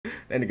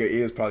That nigga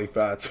is probably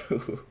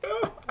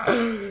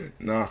 5'2".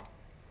 Nah.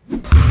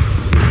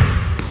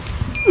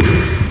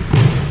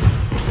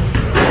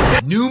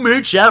 New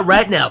merch out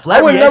right now.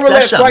 I would never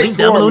let Flatreacts.shop. Flight Link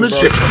down score below in me, the bro.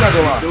 description. I'm not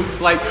gonna lie. New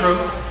flight crew,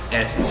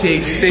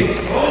 FTC.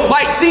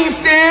 Flight team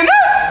stand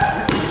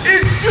up!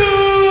 It's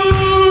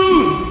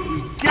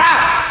June!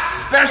 God!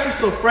 Special,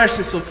 so fresh,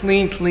 and so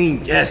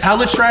clean. Yes. How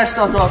the trash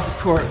stuff off the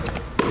court.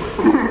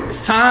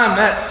 It's time,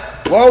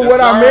 Max. Whoa,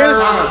 what I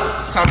missed?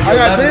 It's time to I get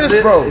got 11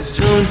 this, bro. It's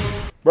June.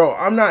 Bro,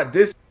 I'm not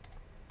this.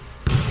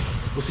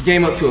 What's the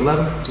game up to?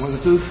 11? 1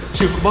 to 2?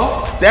 Shoot the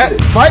ball? That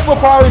Fight will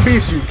probably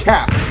beat you,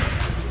 cap.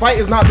 Fight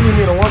is not beating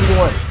me in a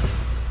 1v1.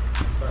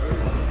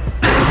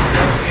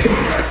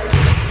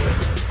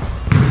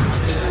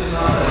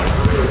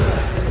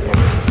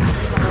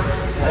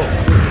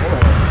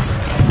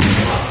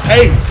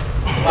 Hey.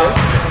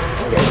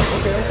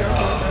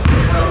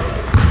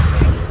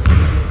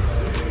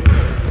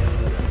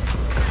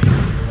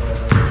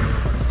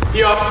 Okay.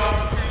 Yeah.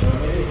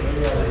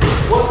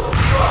 What?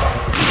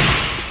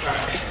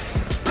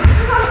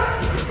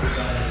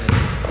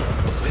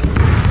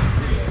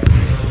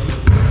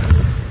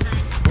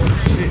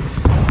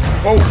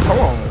 Oh, come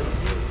on.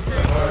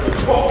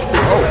 Oh,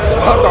 I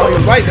thought he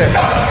was like that.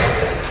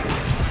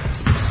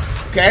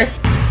 Okay.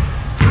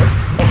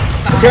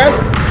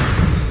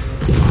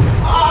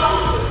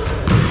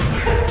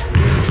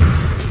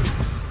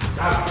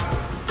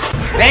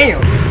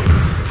 Damn.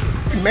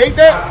 You made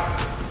that?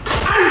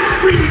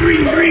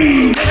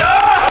 Green.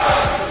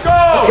 Let's go.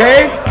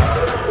 Okay.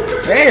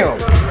 Damn.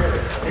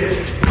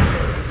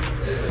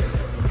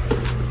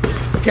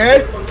 Okay.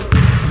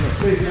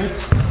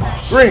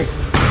 Green.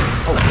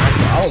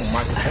 Oh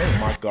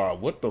my god.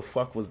 What the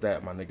fuck was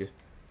that, my nigga?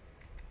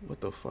 What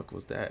the fuck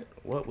was that?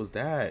 What was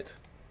that?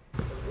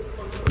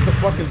 What the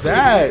fuck is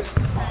that?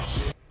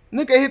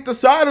 Nigga hit the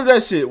side of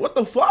that shit. What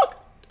the fuck?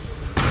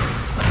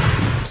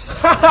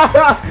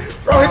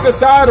 Bro, hit the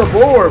side of the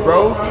board,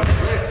 bro.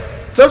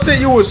 Some shit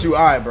you would shoot.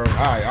 Alright, bro.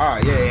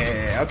 Alright.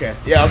 Yeah. Okay.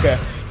 Yeah, okay.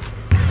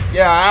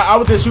 Yeah, I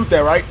would just shoot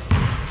that, right?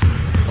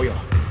 Oh, yeah.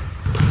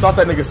 Sauce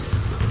that nigga.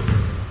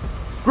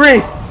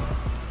 Green.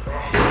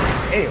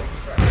 Damn.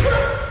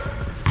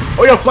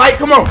 Oh, yeah, fight.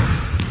 Come on.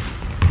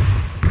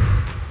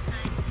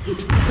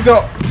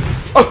 Go.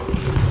 Oh,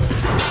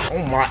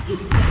 my.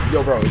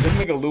 Yo, bro, if this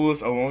nigga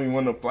Lewis only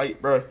won the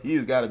fight, bro,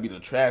 he's got to be the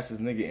trashiest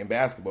nigga in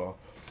basketball.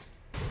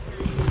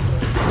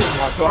 Oh,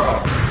 my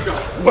God.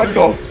 What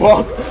the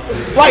fuck?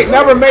 Fight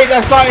never made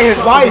that shot in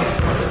his life.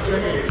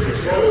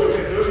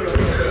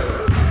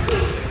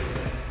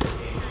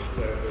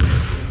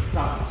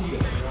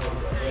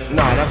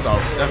 Nah, that's all.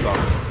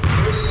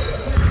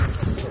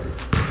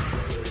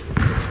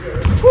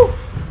 Whew.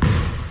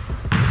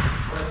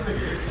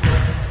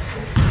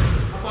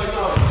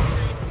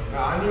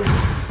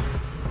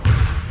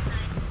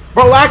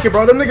 Bro, like it,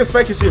 bro. Them niggas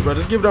faking shit, bro.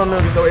 Just give them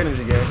niggas no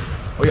energy, game.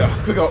 Oh, yeah.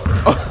 Quick go.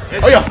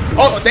 Oh, yeah.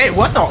 Oh, dang.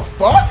 What the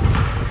fuck?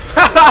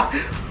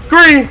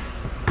 Green.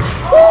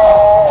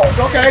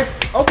 Woo. Okay.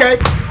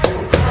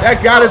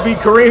 That gotta be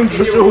Kareem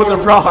Juju with the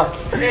rock.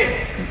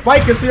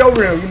 Fight can see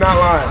over him. You're not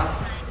lying.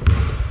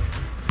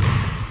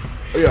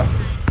 Oh, yeah.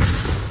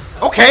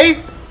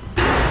 Okay.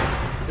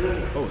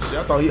 Oh, shit.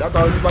 I thought he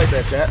liked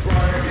that, chat.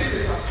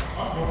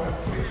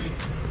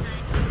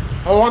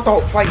 Oh, I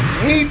thought Fight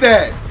hate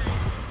that.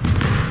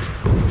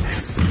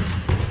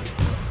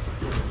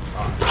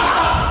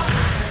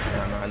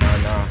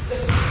 Nah.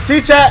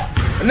 See, chat,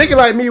 a nigga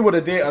like me would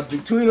have did a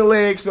between the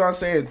legs, you know what I'm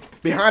saying,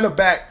 behind the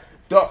back,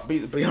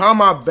 behind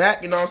my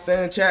back, you know what I'm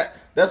saying, chat.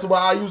 That's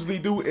what I usually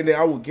do, and then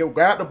I would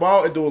grab the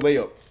ball and do a layup.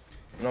 You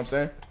know what I'm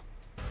saying?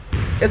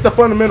 It's the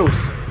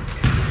fundamentals.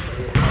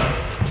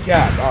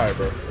 God, alright,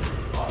 bro.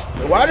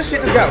 Why this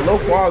shit just got low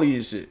quality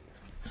and shit?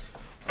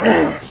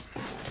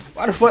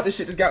 Why the fuck this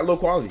shit just got low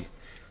quality?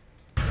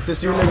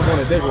 Since you niggas on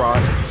a dick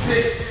rod.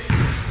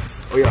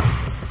 Oh, yeah.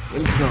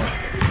 Let me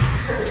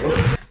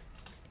see.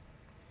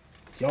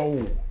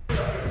 Yo.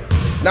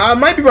 Nah, it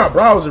might be my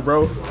browser,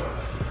 bro.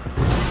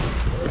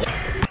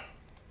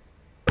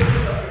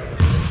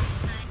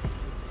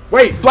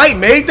 Wait, Flight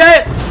made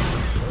that?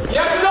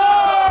 Yes, sir!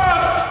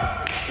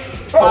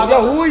 Oh,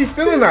 yo, who are you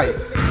feeling like?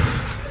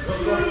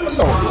 What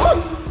the fuck?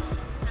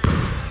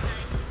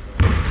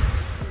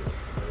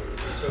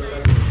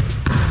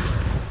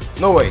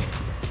 No way.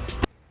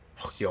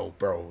 Oh, yo,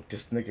 bro,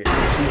 this nigga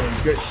is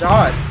shooting good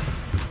shots.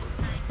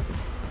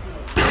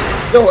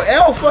 Yo,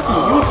 L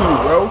fucking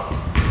YouTube, bro.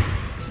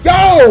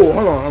 Yo!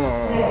 Hold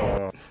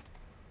on.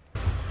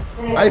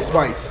 Ice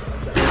Spice.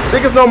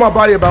 Niggas know my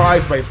body about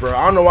Ice Spice, bro.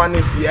 I don't know why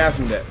niggas keep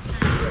asking me that.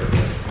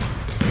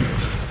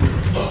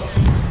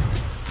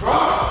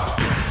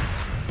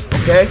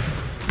 Okay.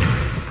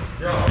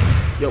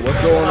 Yo, what's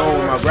going on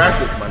with my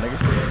graphics, my nigga?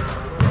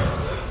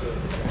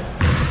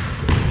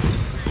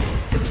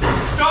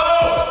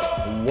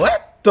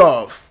 What the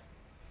f?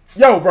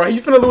 Yo, bro, he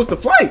finna lose the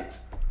flight.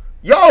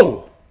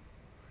 Yo!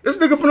 This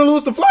nigga finna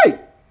lose the flight.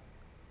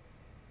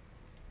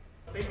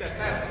 I think that's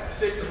half.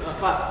 6,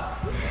 5.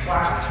 What the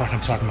fuck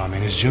I'm talking about,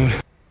 man? It's June.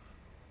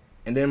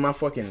 And then my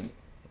fucking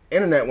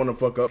internet wanna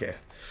fuck up. Okay.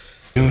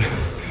 Dude,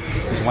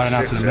 it's winding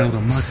out to the middle of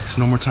the month. There's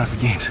no more time for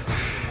games.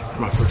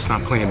 My first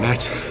time playing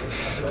Max.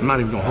 I'm not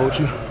even gonna hold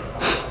you.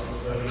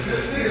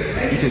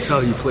 You can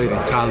tell you played in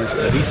college,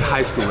 at least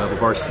high school level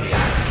varsity.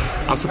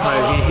 I'm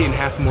surprised you ain't hitting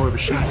half more of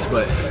his shots,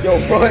 but yo,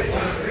 what?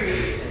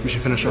 We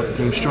should finish off the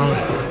game strong.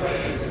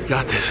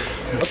 Got this.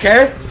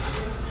 Okay.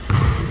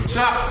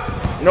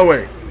 Shot. No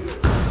way.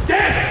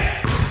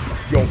 Damn.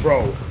 Yo,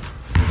 bro.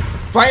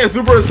 Fighting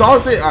super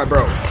exhausted? Alright,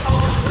 bro.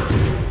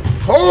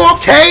 Oh,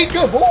 okay.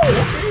 Good boy.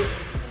 Okay.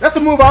 That's a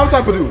move I'm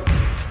talking to do.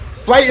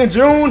 Flight in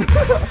June.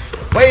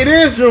 Wait, it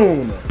is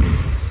June.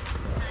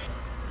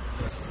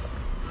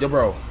 Yo,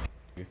 bro.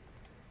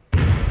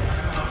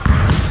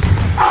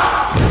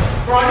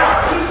 Bro, I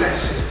got piece that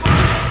shit.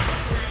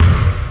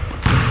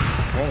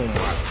 Oh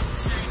my.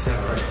 7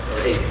 or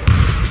 8.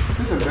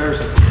 This is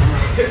embarrassing.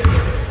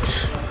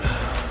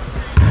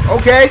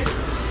 Okay.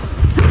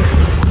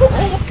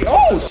 Oh, okay.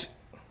 Oh, shit.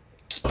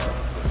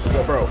 Yo,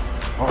 bro.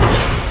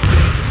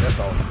 That's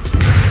all.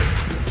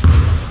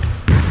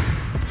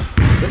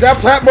 Is that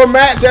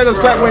Plaqueboymax? Yeah, that's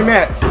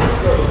Plaqueboymax.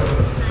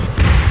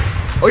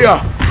 Oh,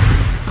 yeah.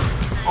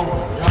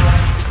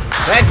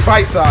 Max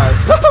bite size.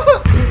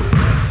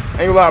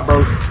 Ain't gonna lie, bro.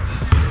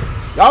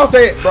 Y'all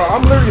say it, bro.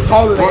 I'm literally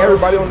taller than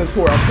everybody on this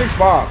court. I'm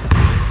 6'5".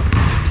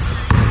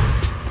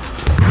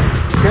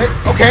 Okay,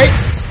 okay.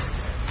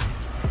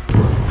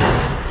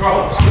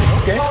 Oh, shit,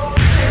 okay.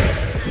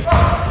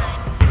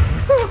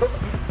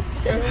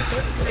 Okay.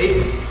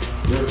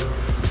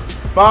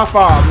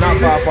 5'5", not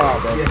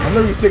 5'5", bro. I'm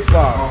literally 6'5".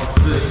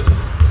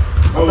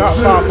 I'm not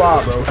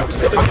 5'5", bro.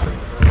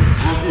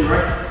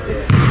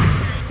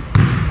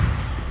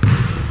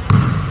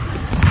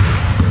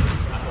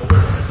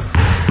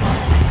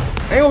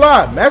 Ain't gonna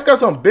lie, Max got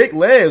some big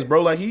legs,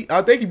 bro. Like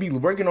I think he be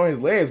working on his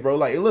legs, bro.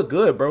 Like it look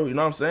good, bro. You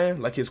know what I'm saying?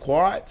 Like his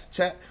quads,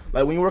 chat.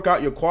 Like when you work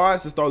out your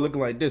quads, it start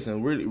looking like this,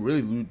 and really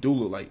do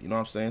look like, you know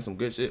what I'm saying, some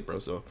good shit, bro.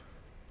 So,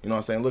 you know what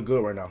I'm saying, look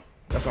good right now.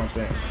 That's what I'm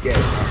saying. Yeah,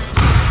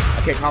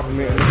 I can't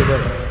compliment him.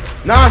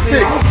 9'6".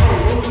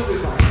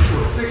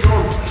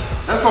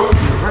 That's all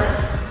good, right?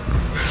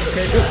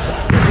 Okay, good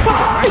shot.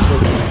 Nice, bro.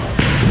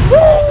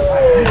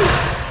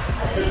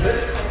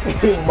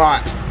 Woo! My.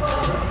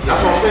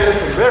 That's what I'm saying.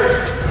 It's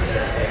embarrassing.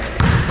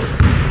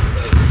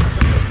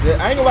 Yeah,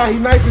 I ain't gonna lie, he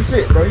nice as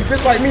shit, bro. He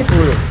just like me for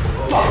real.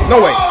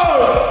 No way.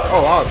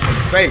 Oh, I was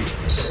gonna say.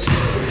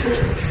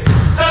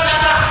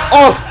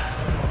 Oh.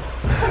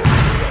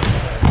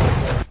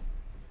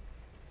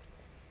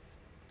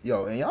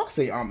 Yo, and y'all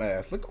say I'm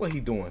ass. Look at what he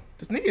doing.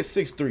 This nigga is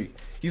 6'3".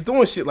 He's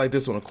doing shit like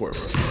this on the court,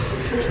 bro.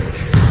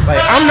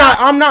 Like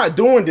I'm not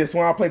doing this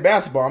when I play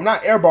basketball. I'm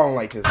not airballing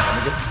like this, my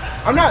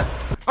nigga.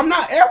 I'm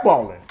not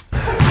airballing.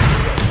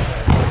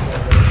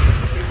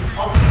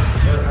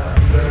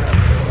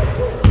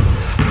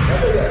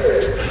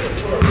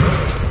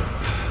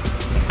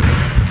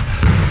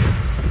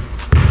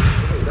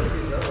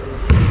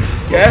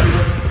 Yeah,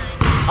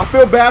 I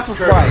feel bad for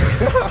Flight.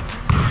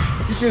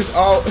 he just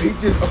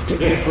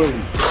get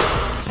bullied.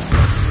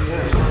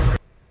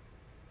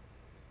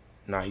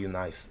 Nah, he's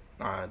nice.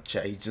 Nah,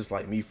 chat, he's just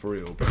like me for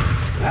real, bro.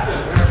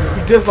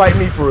 He just like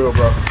me for real,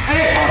 bro.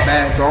 Hey. My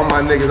bad to all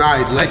my niggas.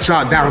 I let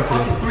y'all down for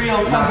them. 3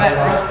 on comeback,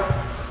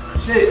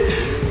 bro. Shit.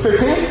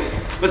 15?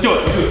 Let's do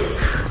it. Let's do it.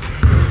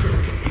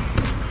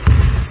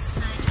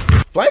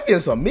 Flight getting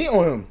some meat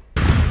on him.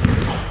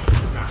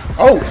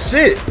 Oh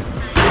shit.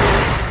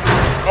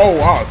 Oh,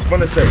 I was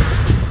gonna say.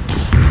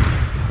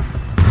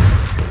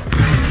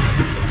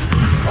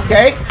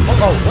 Okay.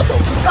 Oh, what the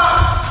fuck?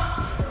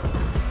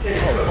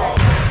 Oh.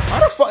 How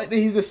the fuck did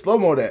he just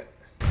slow-mo that?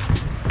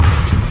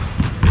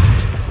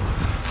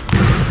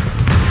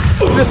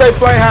 Just say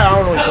flying high, I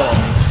don't know what you're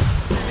talking.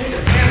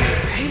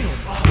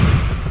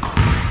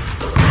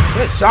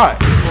 Good shot.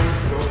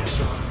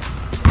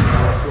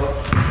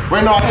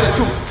 Wait, no, I hit it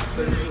too.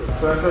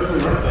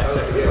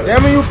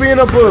 Damn it, you being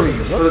a bully.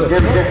 What the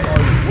fuck?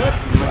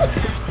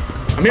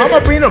 How am I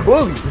being a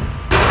bully?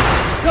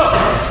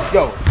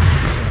 Yo.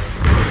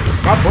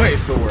 My butt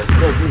is sore. Yo,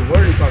 dude, what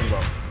are you talking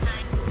about?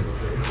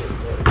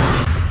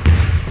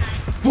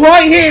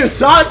 Flight hitting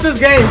shots this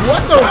game.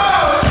 What the?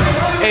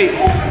 Hey.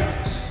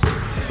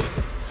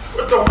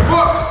 What the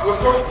fuck? What's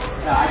going on?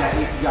 Nah, I got 8.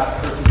 You got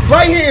 13.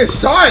 Flight hitting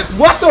shots.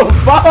 What the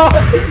fuck?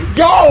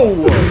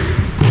 Yo.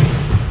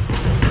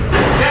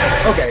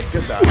 Okay,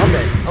 good shot.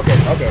 Okay.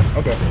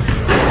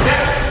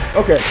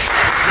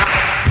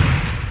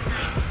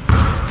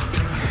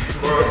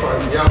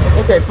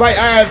 Okay, Flight.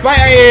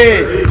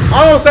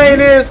 All I'm saying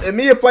is, if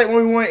me and Flight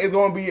when we win, it's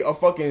gonna be a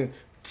fucking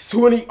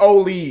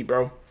 20-0 lead,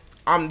 bro.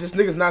 This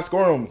nigga's not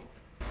scoring on me.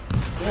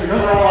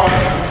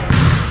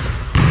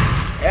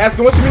 Ask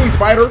him what you mean,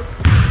 Spider.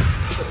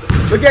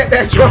 Look at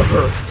that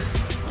jumper.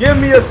 Give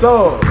me a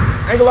sub.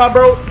 Ain't gonna lie,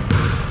 bro.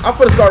 I'm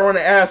finna start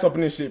running ass up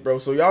in this shit, bro.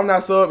 So y'all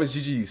not sub, it's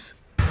GG's.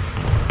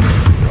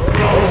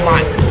 Oh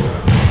my.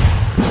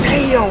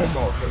 Damn.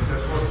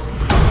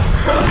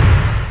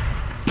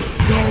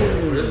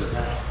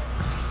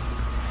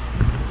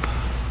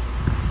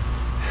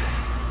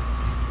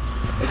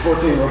 It's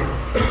 14, bro.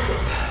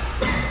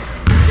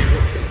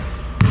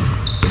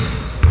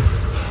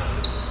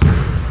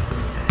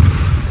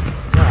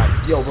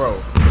 Yo, bro.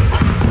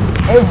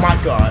 Oh my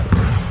god.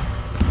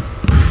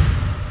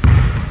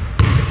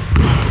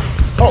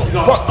 Oh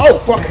fuck! Oh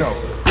fuck no!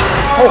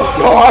 Oh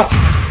gosh!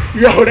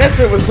 Yo, that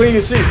shit was clean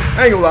as shit.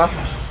 I ain't gonna lie.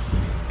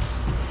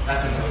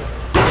 That's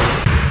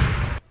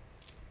enough.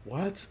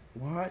 What?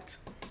 What?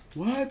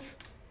 What?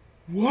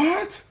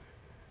 What?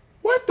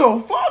 What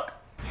the fuck?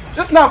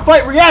 That's not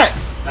fight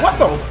reacts. What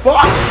the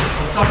fuck?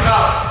 Tough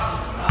out.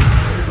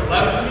 It's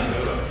 11.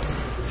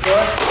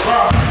 Score?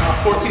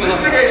 14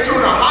 11.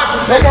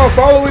 Come on,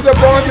 follow us up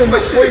on to the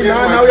 29.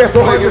 Now we have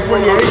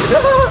 428.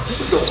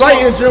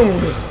 Fight in June.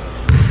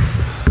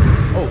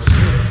 Oh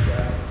shit.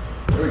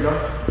 There we go.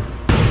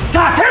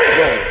 God damn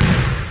it!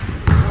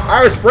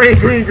 Irish spring,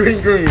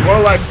 green. More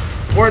like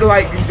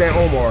these than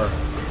Omar.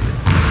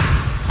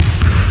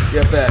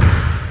 Yeah, facts.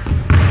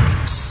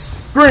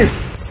 Green.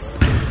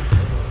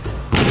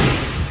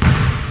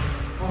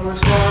 Oh,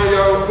 that's fine, yo.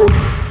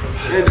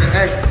 And the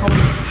act.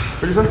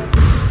 What you say?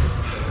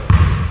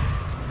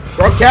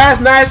 Bro, Cass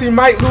Nasty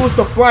might lose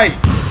the Flight.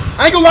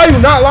 I ain't gonna lie, you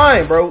not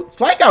lying, bro.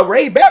 Flight got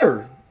way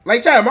better.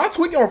 Like, Chad, am I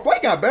tweaking or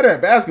Flight got better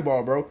at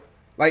basketball, bro?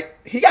 Like,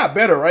 he got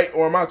better, right?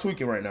 Or am I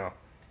tweaking right now?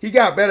 He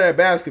got better at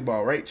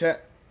basketball, right,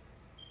 chat?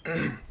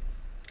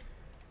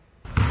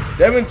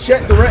 Devin,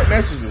 check the red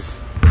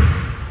messages.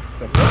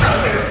 The fuck?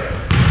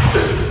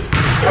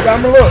 How about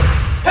I'm gonna look?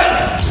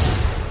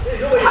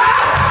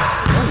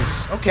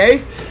 Oh,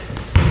 okay.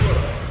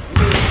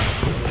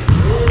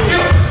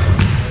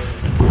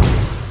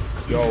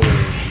 Yo.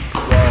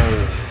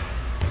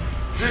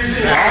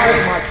 Why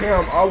is my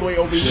cam all the way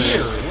over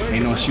here?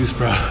 Ain't no excuse,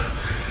 bro.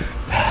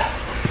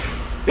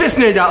 This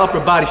nigga got upper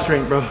body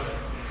strength, bro.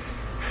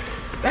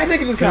 That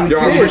nigga just got Yo,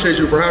 I appreciate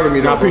you for having me,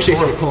 though. I appreciate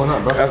you for pulling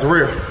up, bro. That's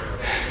real.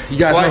 You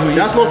guys know who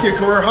that's low-key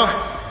career high.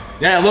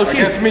 Yeah, low key.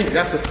 Against me.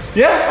 That's a...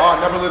 Yeah. Oh, I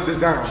never lived this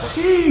down, bro.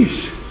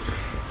 Sheesh.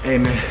 Hey,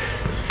 man.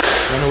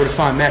 I know where to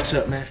find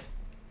matchup, man.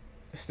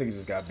 This nigga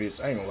just got bitch.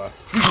 I ain't gonna lie.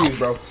 GG's,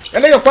 bro.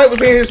 That nigga Fight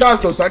was in his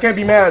shots though, so I can't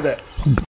be mad at that.